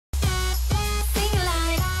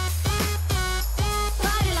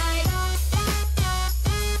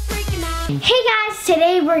Hey guys,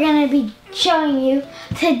 today we're gonna be showing you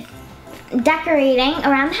to decorating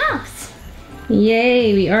around the house.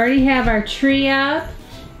 Yay, we already have our tree up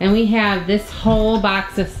and we have this whole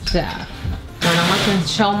box of stuff. Wanna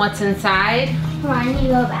show them what's inside? Come on,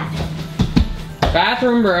 you go bathroom.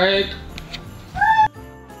 Bathroom break.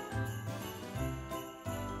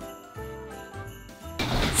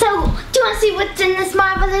 So, do you want to see what's in this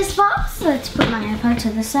marvelous box? Let's put my iPod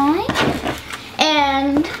to the side.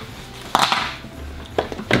 And,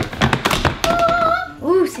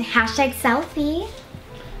 ooh, hashtag selfie.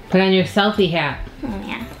 Put on your selfie hat. Oh,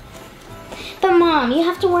 yeah. But Mom, you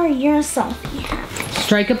have to wear your selfie hat.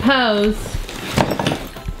 Strike a pose.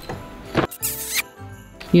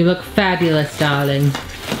 You look fabulous, darling.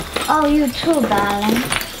 Oh, you too, darling.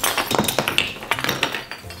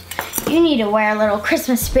 You need to wear a little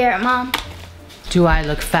Christmas spirit, Mom. Do I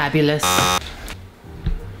look fabulous?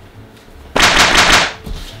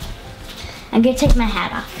 I'm gonna take my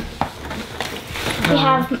hat off. We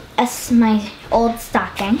have my old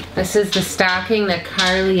stocking. This is the stocking that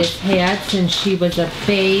Carlie has had since she was a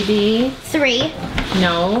baby. 3.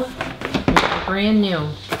 No, it's brand new.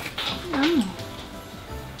 Oh.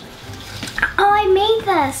 Oh, I made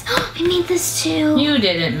this. I made this too. You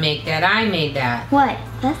didn't make that, I made that. What?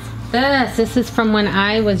 This? This is from when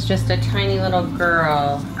I was just a tiny little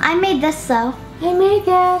girl. I made this though. I made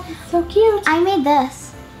that, it's so cute. I made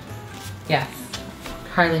this. Yes,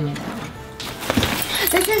 Carlie made that.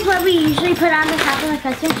 This is what we usually put on the top of the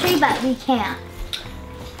Christmas tree, but we can't.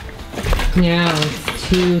 Yeah, it's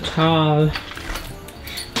too tall.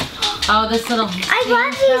 Oh, this little I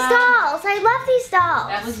love these dolls. I love these dolls.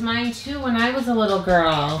 That was mine too when I was a little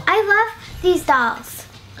girl. I love these dolls.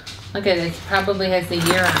 Look at it, it probably has the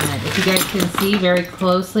year on it. If you guys can see very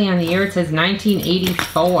closely on the year, it says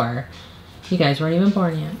 1984. You guys weren't even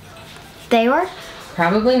born yet. They were?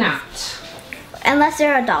 Probably not. Unless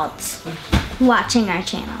they're adults watching our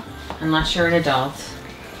channel. Unless you're an adult.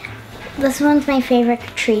 This one's my favorite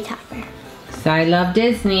tree topper. So I love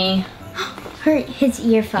Disney. His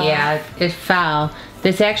ear fell off. Yeah, it fell.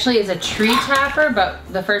 This actually is a tree topper, but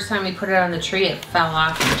the first time we put it on the tree, it fell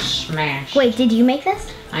off and smashed. Wait, did you make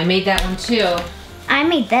this? I made that one too. I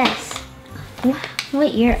made this.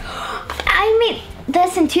 What year? I made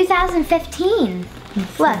this in 2015.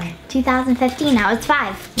 Look, 2015, now it's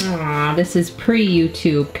 5. Aw, this is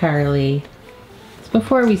pre-YouTube, Carlie. It's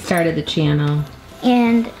before we started the channel.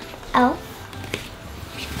 And, oh.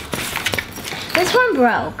 This one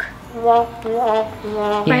broke.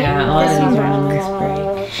 Yeah, all of these ornaments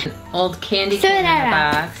break. Old candy cane in the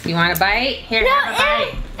box. You want a bite? Here, have a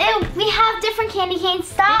bite. We have different candy canes.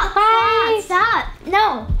 Stop, stop.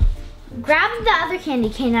 No. Grab the other candy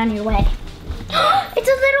cane on your way. It's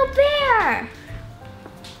a little bear.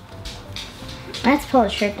 Let's pull the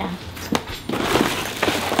shirt down.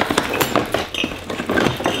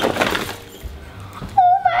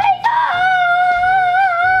 Oh my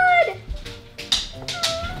God!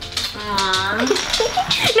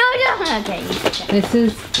 No, okay. This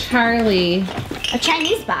is Carlie. A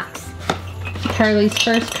Chinese box. Carlie's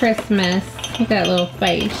first Christmas. Look at that little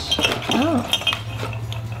face. Oh.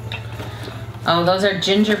 Oh, those are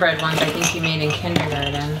gingerbread ones I think you made in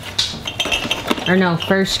kindergarten. Or no,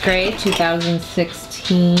 first grade,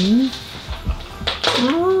 2016.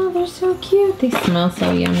 Oh, they're so cute. They smell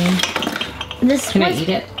so yummy. Can I eat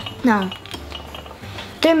it? No.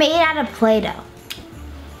 They're made out of Play-Doh.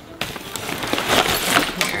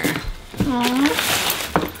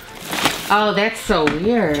 Oh, that's so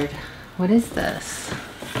weird. What is this?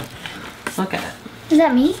 Look at it. Is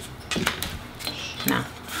that me? No.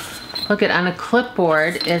 Look at on a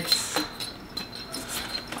clipboard, it's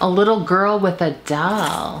a little girl with a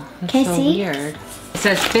doll. That's Can I so see? weird. It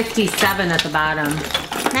says 57 at the bottom.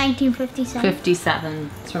 1957. 57.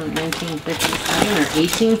 It's from 1957 or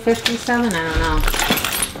 1857? I don't know.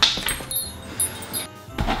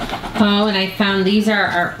 Oh, and I found these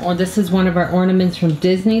are our, this is one of our ornaments from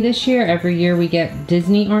Disney this year. Every year we get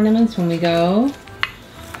Disney ornaments when we go.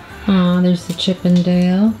 Oh, there's the Chip and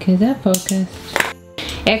Dale. Okay, is that focused?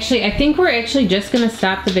 Actually, I think we're actually just gonna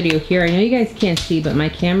stop the video here. I know you guys can't see, but my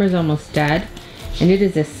camera's almost dead. And it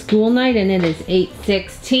is a school night and it is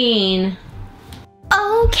 8:16.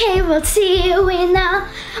 Okay, we'll see you in the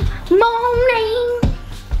morning.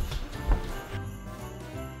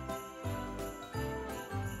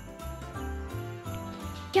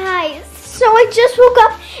 Guys, so I just woke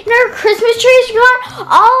up and our Christmas tree is gone.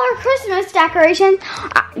 All our Christmas decorations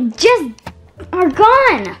are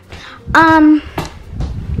gone.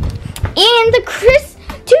 And the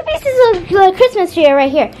 2 pieces of the Christmas tree are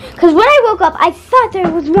right here. Because when I woke up, I thought there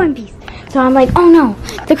was 1 piece. So I'm like, oh no,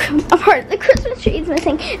 a part of the Christmas tree is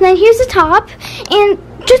missing. And then here's the top, and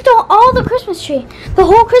just all the Christmas tree. The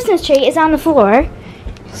whole Christmas tree is on the floor.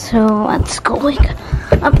 So let's go wake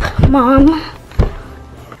up, Mom.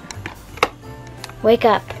 Wake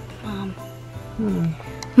up, Mom.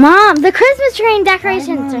 Mom, the Christmas tree and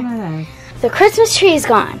decorations are... The Christmas tree is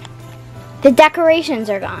gone. The decorations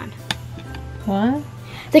are gone. What?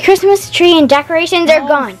 The Christmas tree and decorations are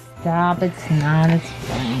gone. Stop, it's not. It's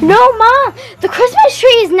fine. No, Mom, the Christmas tree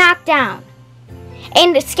is knocked down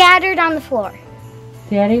and scattered on the floor.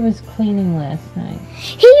 Daddy was cleaning last night.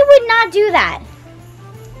 He would not do that.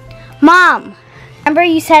 Mom, remember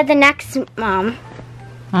you said the next, Mom.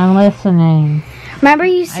 I'm listening. Remember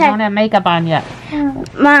you said... I don't have makeup on yet.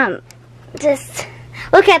 Mom, just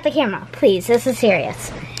look at the camera, please. This is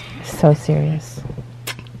serious. So serious.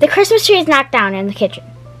 The Christmas tree is knocked down in the kitchen.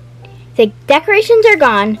 The decorations are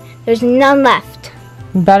gone. There's none left.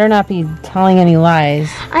 You better not be telling any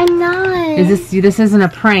lies. I'm not. This isn't a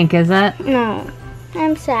prank, is it? No.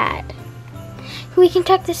 I'm sad. We can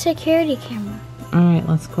check the security camera. Alright,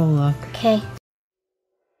 let's go look. Okay.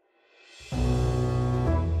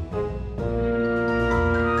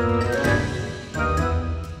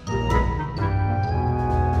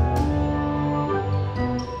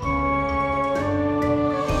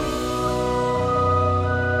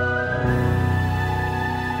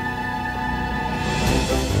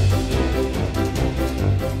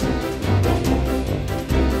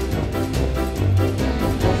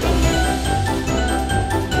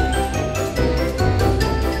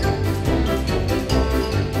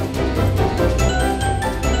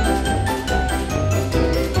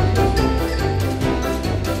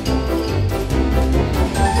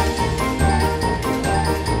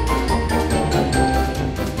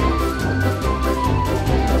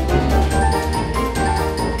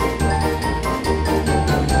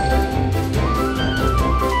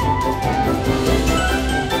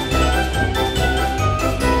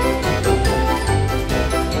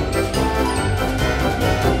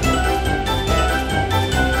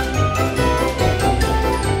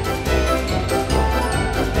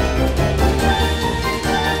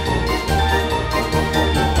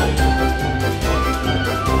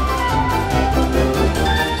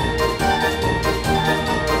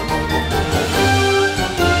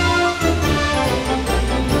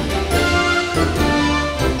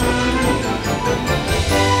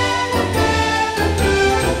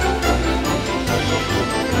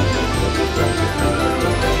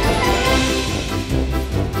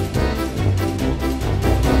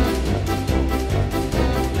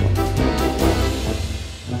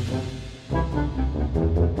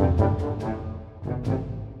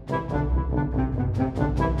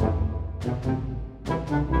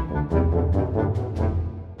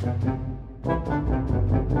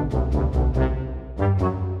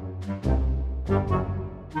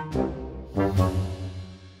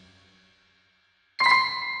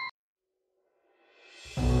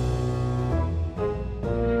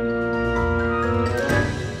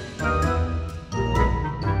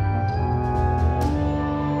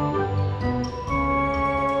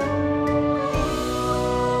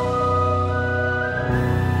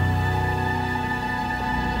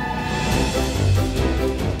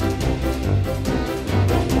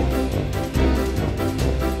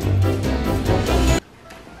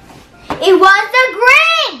 It was the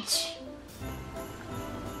Grinch!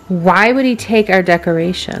 Why would he take our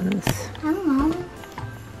decorations? I don't know.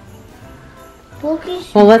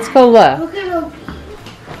 Well, let's go look. Look at Loki.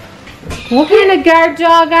 What kind of guard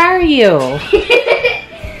dog are you?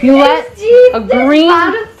 You let a green...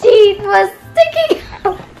 bottom teeth was sticking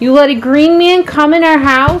out. You let a green man come in our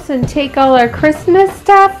house and take all our Christmas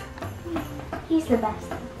stuff? He's the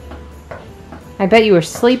best. I bet you were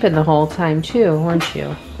sleeping the whole time too, weren't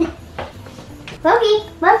you?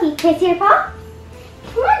 Loki, can I see your paw?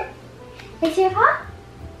 Come on. Can I see your paw?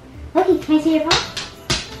 Loki, can I see your paw?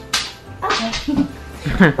 Okay.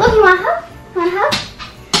 Loki, want a hug? Want a hug?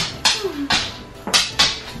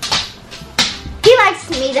 He likes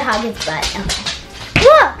me to hug his butt. Okay.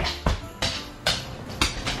 Look!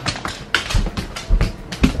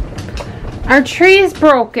 Our tree is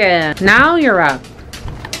broken. Now you're up.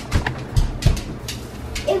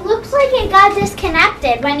 It looks like it got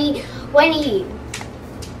disconnected when he,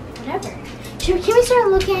 whatever. Can we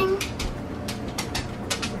start looking?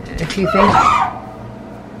 If you think...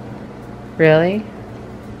 Really?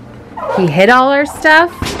 He hid all our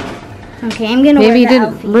stuff? Okay, I'm gonna Maybe he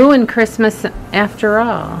wear the didn't ruin Christmas after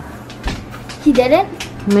all. He didn't?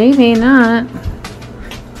 Maybe not.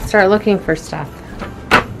 Start looking for stuff.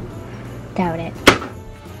 Doubt it.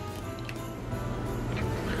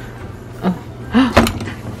 Oh.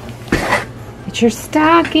 your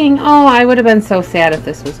stocking. Oh, I would have been so sad if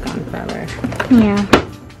this was gone forever. Yeah.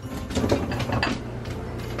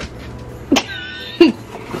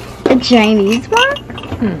 A Chinese one?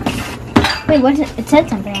 Wait, what is it? It said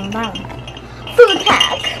something on the bottom. Food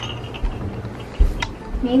pack.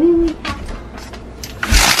 Maybe we have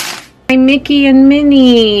My Mickey and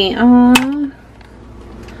Minnie. Aww.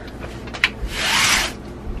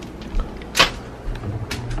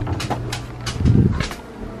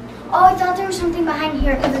 Oh, I thought there was something behind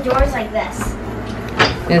here because the door is like this.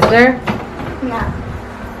 Is there? No.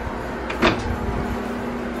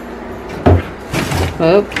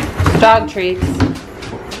 Oop. Dog treats.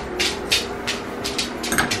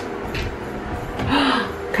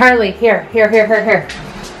 Carlie, here. Here's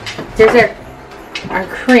our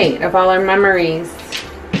crate of all our memories.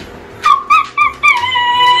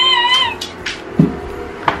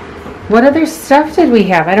 What other stuff did we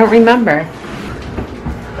have? I don't remember.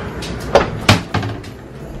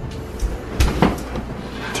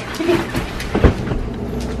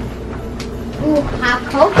 Ooh, hot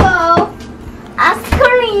cocoa. Ice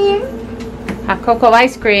cream. Hot cocoa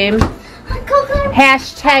ice cream. Hot cocoa.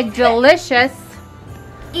 Hashtag delicious.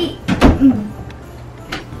 Eat.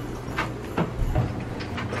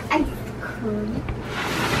 Ice cream.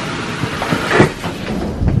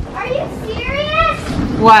 Are you serious?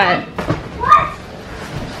 What?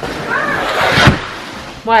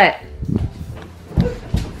 What?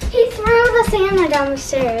 He threw the Santa down the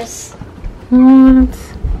stairs. What?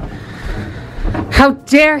 How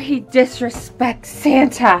dare he disrespect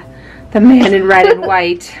Santa, the man in red and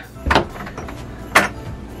white.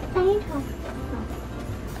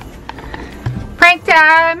 Prank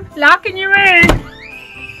time! Locking you in!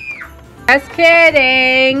 Just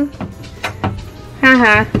kidding!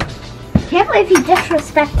 Haha. Can't believe he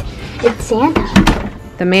disrespected Santa.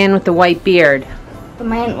 The man with the white beard. The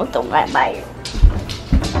man with the white beard.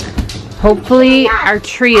 Hopefully our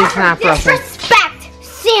tree is not broken. Disrespect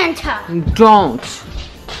Santa. You don't.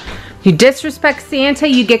 You disrespect Santa,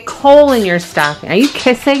 you get coal in your stocking. Are you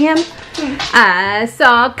kissing him? I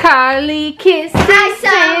saw Carlie kissing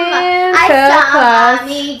Santa I saw Claus.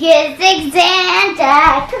 Mommy kissing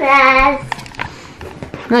Santa Claus.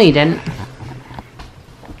 No, you didn't.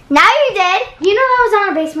 Now you did. You know that was on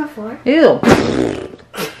our basement floor. Ew.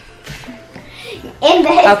 And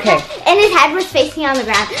Okay. his head was facing on the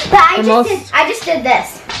ground. But I just did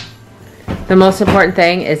this. The most important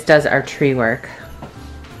thing is, does our tree work?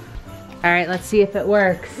 All right, let's see if it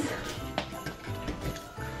works.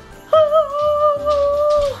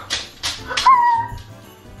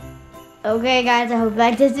 Okay, guys, I hope you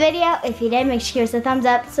liked this video. If you did, make sure to give us a thumbs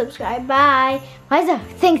up, subscribe, bye. Why is the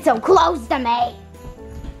thing so close to me?